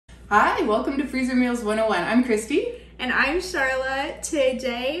Hi, welcome to Freezer Meals 101. I'm Christy. And I'm Charlotte.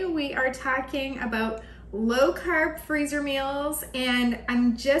 Today we are talking about low carb freezer meals, and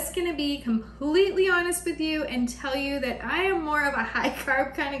I'm just gonna be completely honest with you and tell you that I am more of a high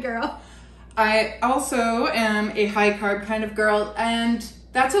carb kind of girl. I also am a high carb kind of girl, and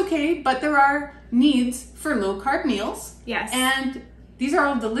that's okay, but there are needs for low carb meals. Yes. And these are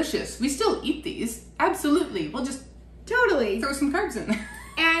all delicious. We still eat these, absolutely. We'll just totally throw some carbs in there.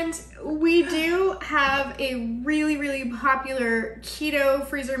 And we do have a really popular keto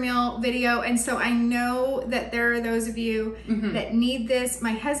freezer meal video, and so I know that there are those of you that need this.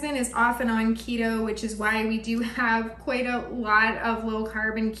 My husband is off and on keto, which is why we do have quite a lot of low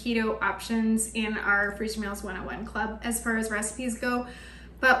carb and keto options in our Freezer Meals 101 club as far as recipes go.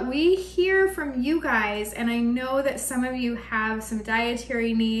 But we hear from you guys, and I know that some of you have some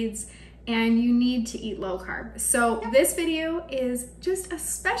dietary needs and you need to eat low carb. So this video is just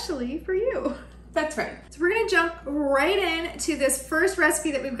especially for you. That's right. So we're gonna jump right into this first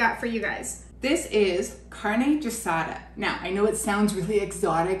recipe that we've got for you guys. This is carne asada. Now, I know it sounds really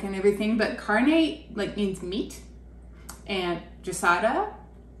exotic and everything, but carne means meat, and asada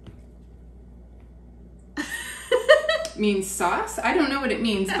means sauce. I don't know what it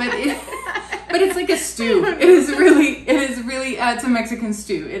means, but it's like a stew. It is really, it's a Mexican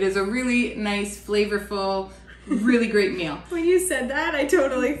stew. It is a really nice, flavorful, really great meal. When you said that, I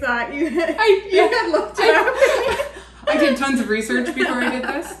totally thought you had looked it up. I did tons of research before I did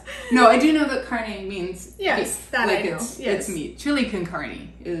this. No, I do know that carne means beef. That I know. It's meat. Chili con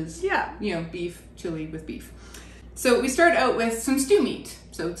carne is, beef, chili with beef. So we start out with some stew meat.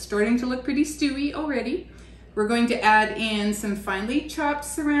 So it's starting to look pretty stewy already. We're going to add in some finely chopped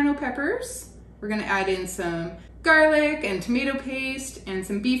serrano peppers. We're going to add in some garlic and tomato paste and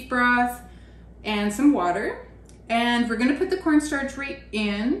some beef broth and some water. And we're going to put the cornstarch right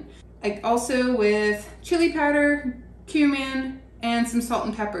in, also with chili powder, cumin, and some salt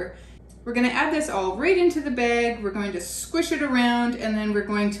and pepper. We're going to add this all right into the bag. We're going to squish it around, and then we're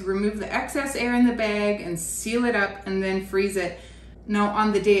going to remove the excess air in the bag and seal it up and then freeze it. Now,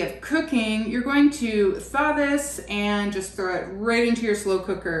 on the day of cooking, you're going to thaw this and just throw it right into your slow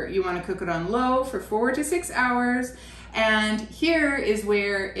cooker. You want to cook it on low for 4 to 6 hours. And here is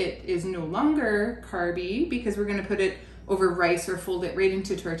where it is no longer carby, because we're going to put it over rice or fold it right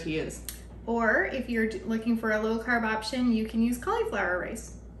into tortillas. Or if you're looking for a low carb option, you can use cauliflower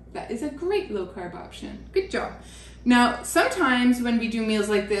rice. That is a great low carb option. Good job. Now, sometimes when we do meals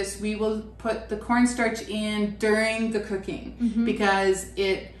like this, we will put the cornstarch in during the cooking because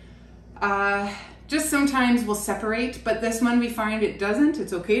it just sometimes will separate, but this one we find it doesn't.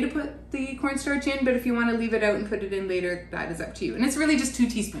 It's okay to put the cornstarch in, but if you want to leave it out and put it in later, that is up to you. And it's really just 2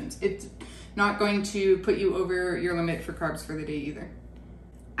 teaspoons. It's not going to put you over your limit for carbs for the day either.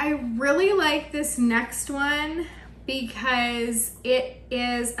 I really like this next one because it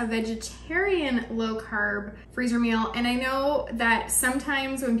is a vegetarian low carb freezer meal. And I know that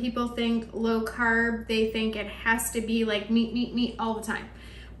sometimes when people think low carb, they think it has to be like meat all the time.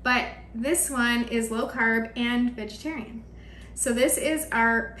 But this one is low carb and vegetarian. So this is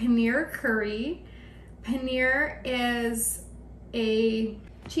our paneer curry. Paneer is a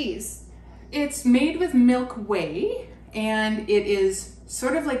cheese. It's made with milk whey, and it is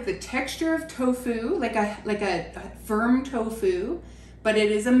sort of like the texture of tofu, like a firm tofu, but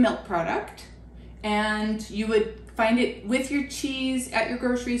it is a milk product. And you would find it with your cheese at your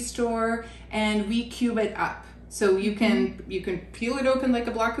grocery store, and we cube it up. So you can peel it open like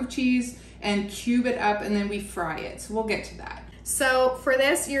a block of cheese and cube it up, and then we fry it. So we'll get to that. So for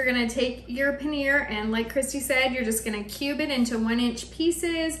this, you're gonna take your paneer, and like Christy said, you're just gonna cube it into 1-inch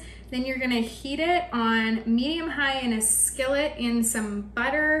pieces. Then you're gonna heat it on medium-high in a skillet in some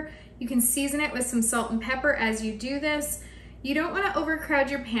butter. You can season it with some salt and pepper as you do this. You don't wanna overcrowd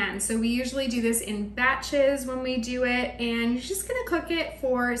your pan, so we usually do this in batches when we do it, and you're just gonna cook it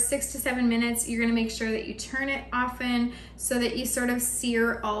for 6 to 7 minutes. You're gonna make sure that you turn it often so that you sort of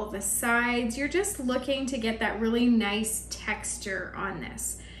sear all the sides. You're just looking to get that really nice texture on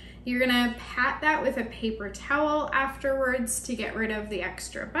this. You're gonna pat that with a paper towel afterwards to get rid of the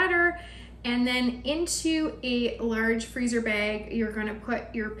extra butter. And then into a large freezer bag, you're gonna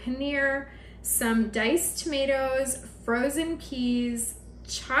put your paneer, some diced tomatoes, frozen peas,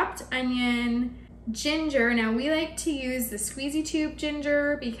 chopped onion, ginger. Now we like to use the squeezy tube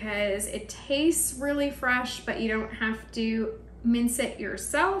ginger because it tastes really fresh, but you don't have to mince it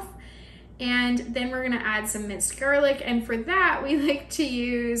yourself. And then we're gonna add some minced garlic. And for that, we like to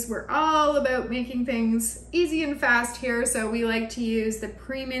use, we're all about making things easy and fast here. So we like to use the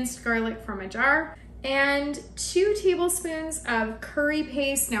pre-minced garlic from a jar. and 2 tablespoons of curry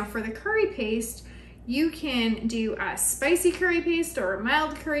paste. Now for the curry paste, you can do a spicy curry paste or a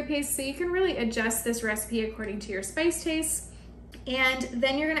mild curry paste, so you can really adjust this recipe according to your spice tastes. And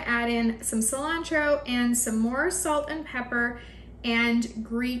then you're gonna add in some cilantro and some more salt and pepper and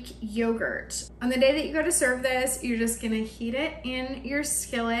Greek yogurt. On the day that you go to serve this, you're just gonna heat it in your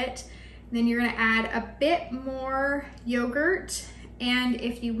skillet. Then you're gonna add a bit more yogurt, and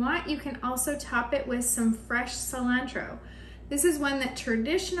if you want, you can also top it with some fresh cilantro. This is one that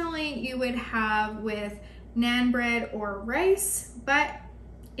traditionally you would have with naan bread or rice, but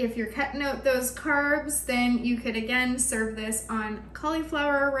if you're cutting out those carbs, then you could again serve this on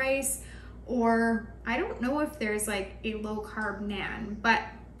cauliflower rice, or I don't know if there's like a low carb naan, but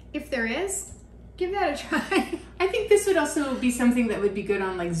if there is, give that a try. I think this would also be something that would be good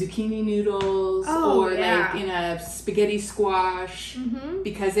on like zucchini noodles or like in a spaghetti squash,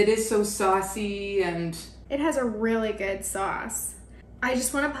 because it is so saucy and it has a really good sauce. I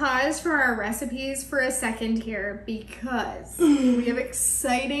just want to pause for our recipes for a second here because we have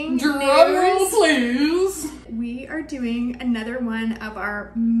exciting news. Please. We are doing another one of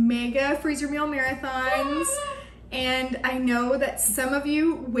our mega freezer meal marathons. And I know that some of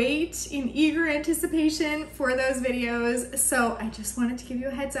you wait in eager anticipation for those videos. So I just wanted to give you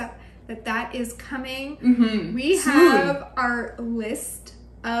a heads up that that is coming. We have our list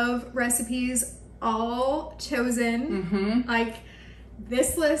of recipes all chosen. Like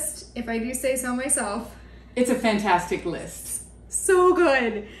this list, if I do say so myself, it's a fantastic list. So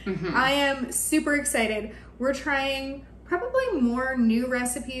good. I am super excited. We're trying probably more new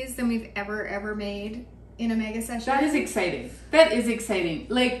recipes than we've ever made in a mega session. That is exciting. That is exciting.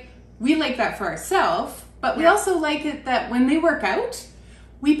 Like, we like that for ourselves, but we also like it that when they work out,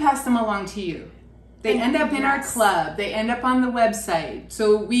 we pass them along to you. They end up in our club. They end up on the website.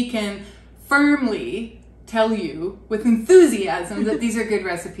 So we can firmly tell you with enthusiasm that these are good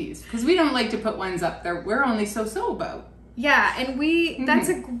recipes, because we don't like to put ones up there we're only so about. Yeah, and that's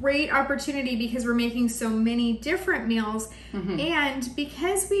a great opportunity because we're making so many different meals, and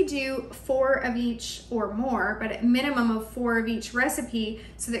because we do 4 of each or more, but at minimum of 4 of each recipe,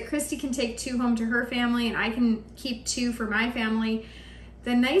 so that Christy can take 2 home to her family and I can keep 2 for my family.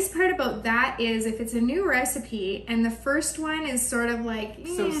 The nice part about that is if it's a new recipe and the first one is sort of like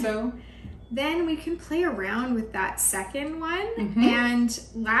so-so, then we can play around with that second one. And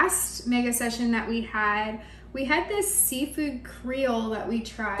last mega session that we had this seafood Creole that we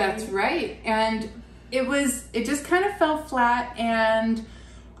tried. That's right. And it just kind of fell flat, and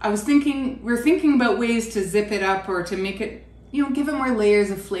we're thinking about ways to zip it up or to make it, give it more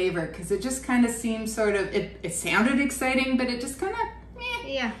layers of flavor, because it just kind of seemed sort of, it sounded exciting, but it just kind of,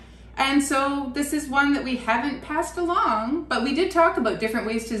 yeah. And so this is one that we haven't passed along, but we did talk about different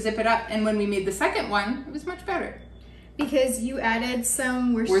ways to zip it up, and when we made the second one, it was much better. Because you added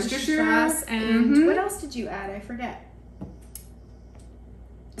some Worcestershire sauce, and what else did you add? I forget.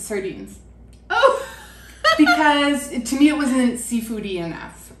 Sardines. Oh! Because to me it wasn't seafoody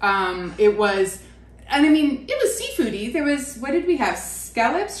enough. It was seafoody. There was, what did we have?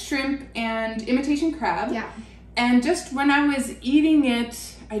 Scallops, shrimp, and imitation crab. Yeah. And just when I was eating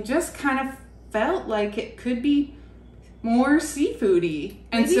it, I just kind of felt like it could be more seafoody.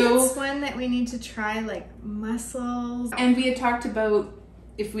 And maybe so it's one that we need to try, like mussels. And we had talked about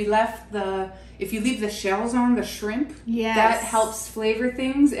if you leave the shells on the shrimp, that helps flavor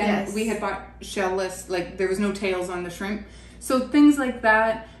things. And we had bought shellless, like there was no tails on the shrimp. So things like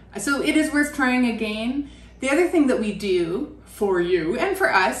that. So it is worth trying again. The other thing that we do for you and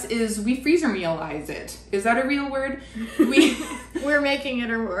for us is we freezer mealize it. Is that a real word? We're making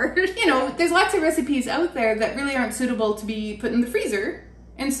it a word. There's lots of recipes out there that really aren't suitable to be put in the freezer.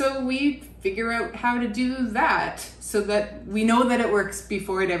 And so we figure out how to do that so that we know that it works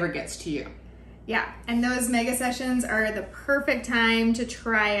before it ever gets to you. Yeah, and those mega sessions are the perfect time to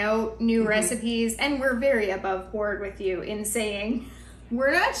try out new recipes. And we're very above board with you in saying,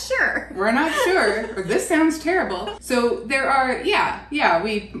 we're not sure. We're not sure. Or this sounds terrible. So there are,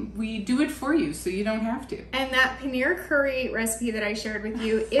 we do it for you so you don't have to. And that paneer curry recipe that I shared with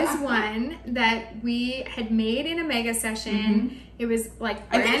you is one that we had made in a mega session. It was like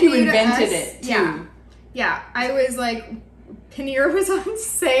brand I think you new invented to us. it too. Yeah. I was like, paneer was on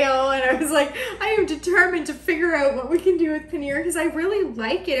sale, and I was like, I am determined to figure out what we can do with paneer because I really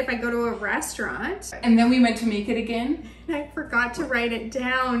like it if I go to a restaurant. And then we went to make it again. And I forgot to write it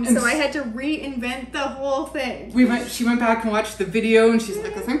down, so I had to reinvent the whole thing. She went back and watched the video, and she's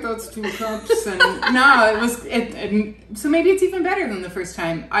like, I think that's 2 cups. And no, so maybe it's even better than the first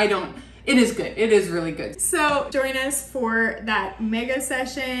time. It is good. It is really good. So join us for that mega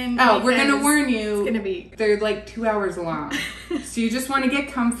session. Oh, we're going to warn you. It's going to be. They're like 2 hours long. So you just want to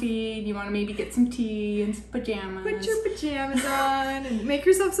get comfy. You want to maybe get some tea and some pajamas. Put your pajamas on and make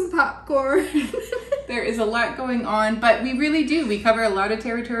yourself some popcorn. There is a lot going on, but we really do. We cover a lot of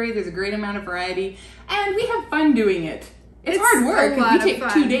territory. There's a great amount of variety, and we have fun doing it. It's hard work. We take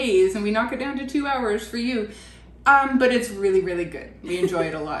 2 days and we knock it down to 2 hours for you. But it's really, really good. We enjoy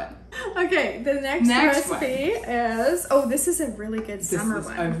it a lot. Okay, the next recipe is, this is a really good summer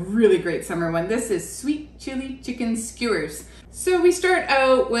one. This is a really great summer one. This is sweet chili chicken skewers. So we start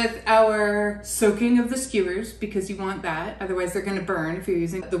out with our soaking of the skewers because you want that. Otherwise they're gonna burn if you're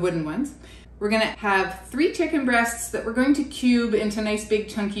using the wooden ones. We're gonna have 3 chicken breasts that we're going to cube into nice big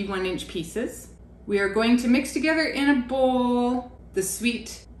chunky 1-inch pieces. We are going to mix together in a bowl the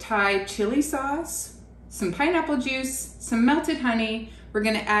sweet Thai chili sauce, some pineapple juice, some melted honey. We're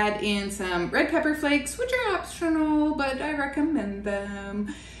gonna add in some red pepper flakes, which are optional, but I recommend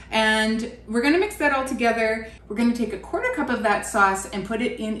them. And we're gonna mix that all together. We're gonna take a 1/4 cup of that sauce and put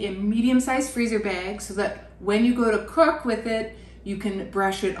it in a medium-sized freezer bag so that when you go to cook with it, you can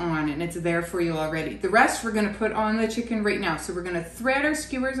brush it on and it's there for you already. The rest we're gonna put on the chicken right now. So we're gonna thread our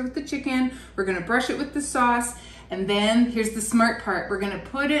skewers with the chicken, we're gonna brush it with the sauce, and then here's the smart part. We're gonna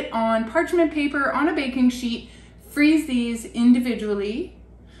put it on parchment paper on a baking sheet, freeze these individually,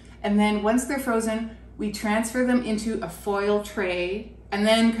 and then once they're frozen, we transfer them into a foil tray and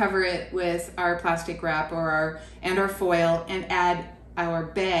then cover it with our plastic wrap or our foil and add our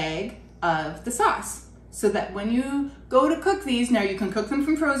bag of the sauce. So that when you go to cook these, now you can cook them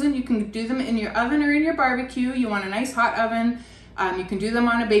from frozen, you can do them in your oven or in your barbecue. You want a nice hot oven. You can do them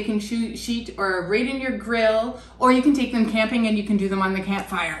on a baking sheet or right in your grill, or you can take them camping and you can do them on the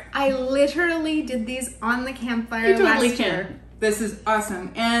campfire. I literally did these on the campfire last year. This is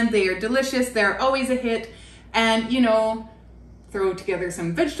awesome. And they are delicious. They're always a hit. And you know, throw together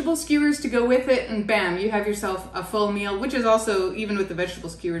some vegetable skewers to go with it and bam, you have yourself a full meal, which is also, even with the vegetable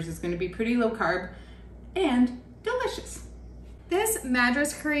skewers, is going to be pretty low carb and delicious. This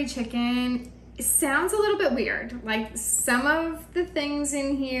Madras curry chicken sounds a little bit weird. Like some of the things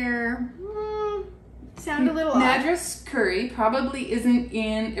in here sound a little odd. Madras curry probably isn't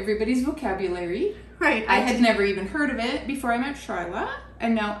in everybody's vocabulary. Right. I had never even heard of it before I met Sharla,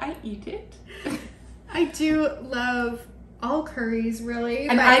 and now I eat it. I do love all curries, really.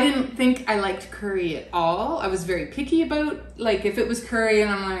 And I didn't think I liked curry at all. I was very picky about, like, if it was curry,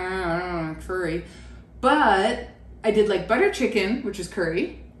 and I'm like, I don't like curry. But I did like butter chicken, which is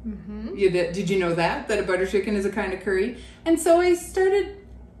curry. Mm-hmm. Did you know that a butter chicken is a kind of curry? And so I started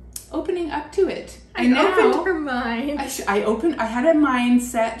opening up to it. And I opened her mind. I had a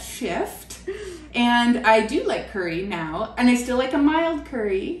mindset shift, and I do like curry now, and I still like a mild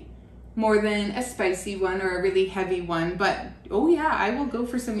curry more than a spicy one or a really heavy one. But oh yeah, I will go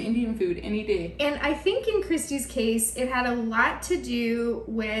for some Indian food any day. And I think in Christy's case, it had a lot to do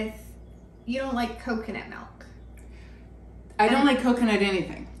with you don't like coconut milk. I don't like coconut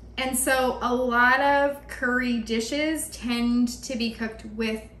anything. And so a lot of curry dishes tend to be cooked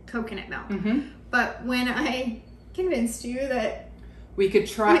with coconut milk. Mm-hmm. But when I convinced you that we could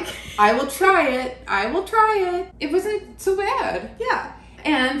try, I will try it. It wasn't so bad. Yeah.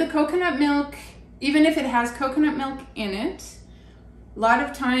 And the coconut milk, even if it has coconut milk in it, a lot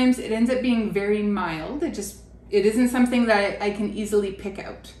of times it ends up being very mild. It isn't something that I can easily pick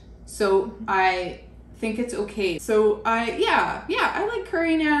out. So I think it's okay. So I like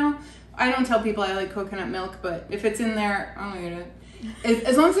curry now. I don't tell people I like coconut milk, but if it's in there, I'll eat it.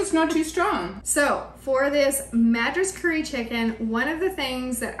 As long as it's not too strong. So for this Madras curry chicken, one of the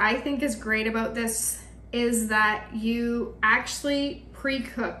things that I think is great about this is that you actually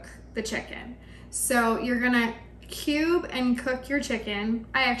pre-cook the chicken. So you're gonna cube and cook your chicken.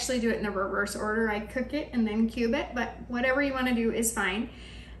 I actually do it in the reverse order. I cook it and then cube it, but whatever you wanna do is fine.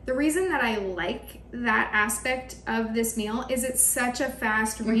 The reason that I like that aspect of this meal is it's such a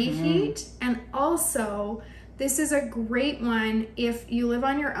fast reheat, and also this is a great one if you live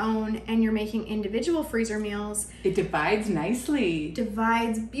on your own and you're making individual freezer meals. It divides nicely.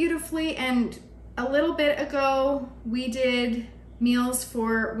 Divides beautifully. And a little bit ago, we did meals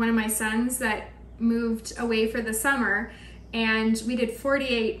for one of my sons that moved away for the summer, and we did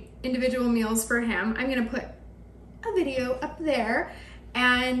 48 individual meals for him. I'm gonna put a video up there.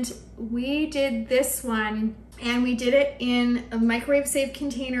 And we did this one, and we did it in microwave safe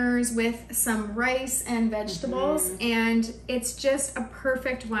containers with some rice and vegetables, and it's just a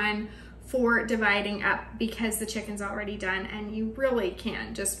perfect one for dividing up because the chicken's already done, and you really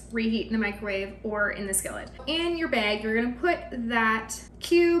can just reheat in the microwave or in the skillet. In your bag, you're gonna put that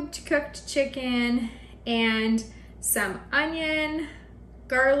cubed cooked chicken and some onion,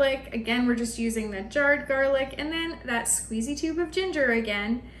 garlic. Again, we're just using the jarred garlic, and then that squeezy tube of ginger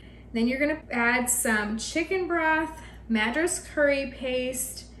again. Then you're gonna add some chicken broth, Madras curry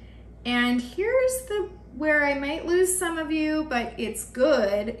paste, and here's where I might lose some of you, but it's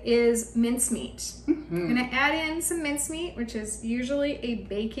good, is mincemeat. I'm gonna add in some mincemeat, which is usually a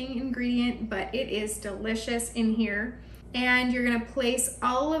baking ingredient, but it is delicious in here. And you're gonna place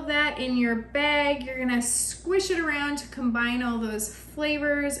all of that in your bag. You're gonna squish it around to combine all those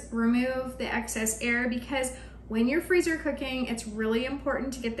flavors, remove the excess air, because when you're freezer cooking, it's really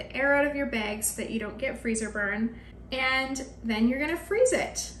important to get the air out of your bag so that you don't get freezer burn. And then you're gonna freeze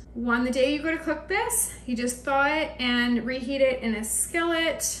it. On the day you go to cook this, you just thaw it and reheat it in a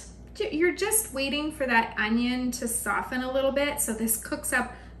skillet. You're just waiting for that onion to soften a little bit, so this cooks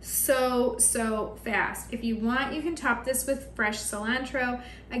up so fast. If you want, you can top this with fresh cilantro.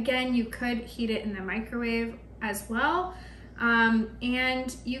 Again, you could heat it in the microwave as well.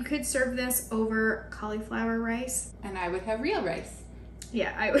 And you could serve this over cauliflower rice. And I would have real rice.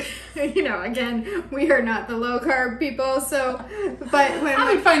 Yeah, I would, you know, again, we are not the low carb people, so, but when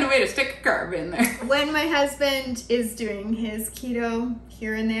I would find a way to stick a carb in there. When my husband is doing his keto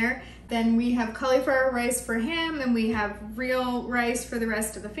here and there, then we have cauliflower rice for him, and we have real rice for the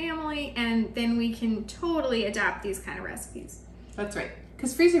rest of the family, and then we can totally adapt these kind of recipes. That's right,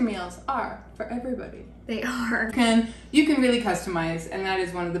 because freezer meals are for everybody. They are. You can really customize, and that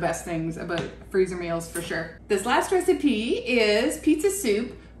is one of the best things about freezer meals for sure. This last recipe is pizza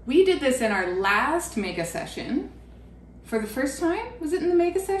soup. We did this in our last mega session for the first time. Was it in the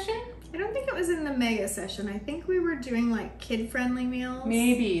mega session? I don't think it was in the mega session. I think we were doing like kid-friendly meals.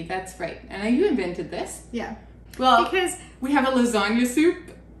 Maybe, that's right. And you invented this. Yeah. Well, because we have a lasagna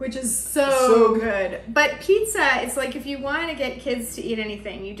soup, which is so good. But pizza, it's like if you want to get kids to eat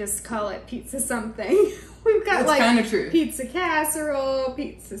anything, you just call it pizza something. We've got that's kind of true. Pizza casserole,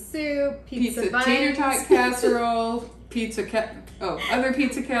 pizza soup, pizza buns. Tater tot casserole, other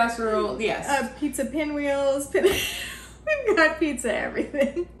pizza casserole, yes. Pizza pinwheels. We've got pizza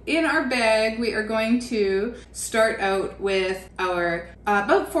everything. In our bag, we are going to start out with our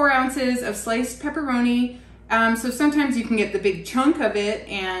about 4 ounces of sliced pepperoni. So sometimes you can get the big chunk of it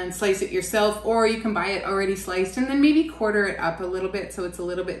and slice it yourself, or you can buy it already sliced and then maybe quarter it up a little bit so it's a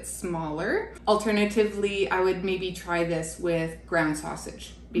little bit smaller. Alternatively, I would maybe try this with ground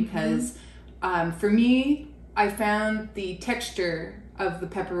sausage because for me, I found the texture of the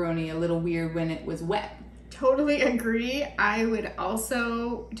pepperoni a little weird when it was wet. Totally agree. I would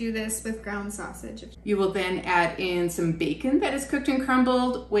also do this with ground sausage. You will then add in some bacon that is cooked and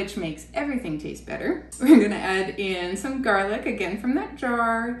crumbled, which makes everything taste better. We're gonna add in some garlic, again from that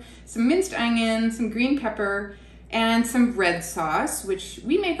jar, some minced onion, some green pepper, and some red sauce, which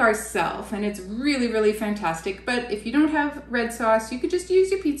we make ourselves, and it's really, really fantastic. But if you don't have red sauce, you could just use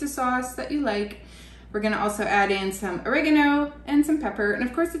your pizza sauce that you like. We're gonna also add in some oregano and some pepper, and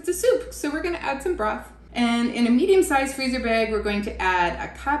of course it's a soup, so we're gonna add some broth. And in a medium-sized freezer bag, we're going to add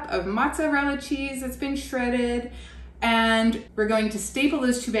a cup of mozzarella cheese that's been shredded, and we're going to staple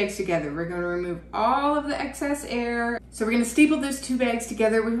those 2 bags together. We're going to remove all of the excess air. So we're going to staple those 2 bags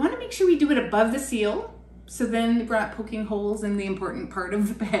together. We want to make sure we do it above the seal, so then we're not poking holes in the important part of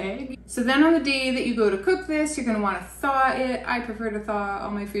the bag. So then on the day that you go to cook this, you're going to want to thaw it. I prefer to thaw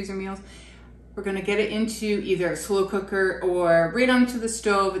all my freezer meals. We're gonna get it into either a slow cooker or right onto the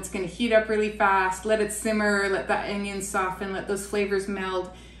stove. It's gonna heat up really fast, let it simmer, let the onions soften, let those flavors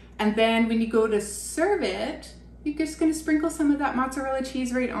meld. And then when you go to serve it, you're just gonna sprinkle some of that mozzarella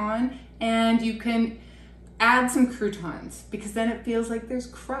cheese right on, and you can add some croutons because then it feels like there's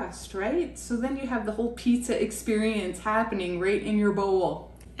crust, right? So then you have the whole pizza experience happening right in your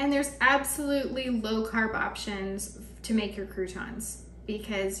bowl. And there's absolutely low carb options to make your croutons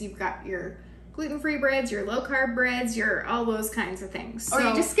because you've got your gluten-free breads, your low-carb breads, your all those kinds of things. Or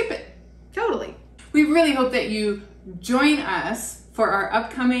you just skip it. Totally. We really hope that you join us for our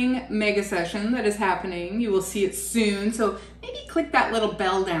upcoming mega session that is happening. You will see it soon, so maybe click that little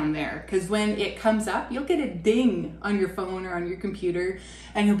bell down there, because when it comes up, you'll get a ding on your phone or on your computer,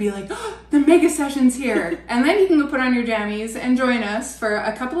 and you'll be like, oh, the mega session's here. And then you can go put on your jammies and join us for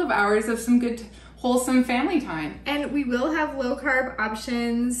a couple of hours of some good, wholesome family time. And we will have low-carb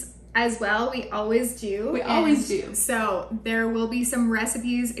options as well. We always do. We always do. So there will be some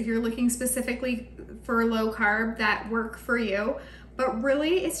recipes if you're looking specifically for low carb that work for you. But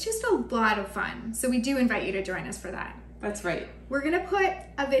really, it's just a lot of fun. So we do invite you to join us for that. That's right. We're gonna put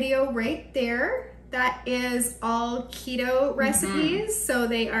a video right there that is all keto recipes. So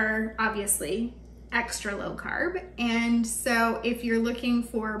they are obviously extra low carb. And so if you're looking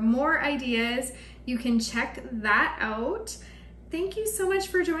for more ideas, you can check that out. Thank you so much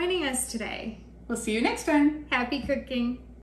for joining us today. We'll see you next time. Happy cooking.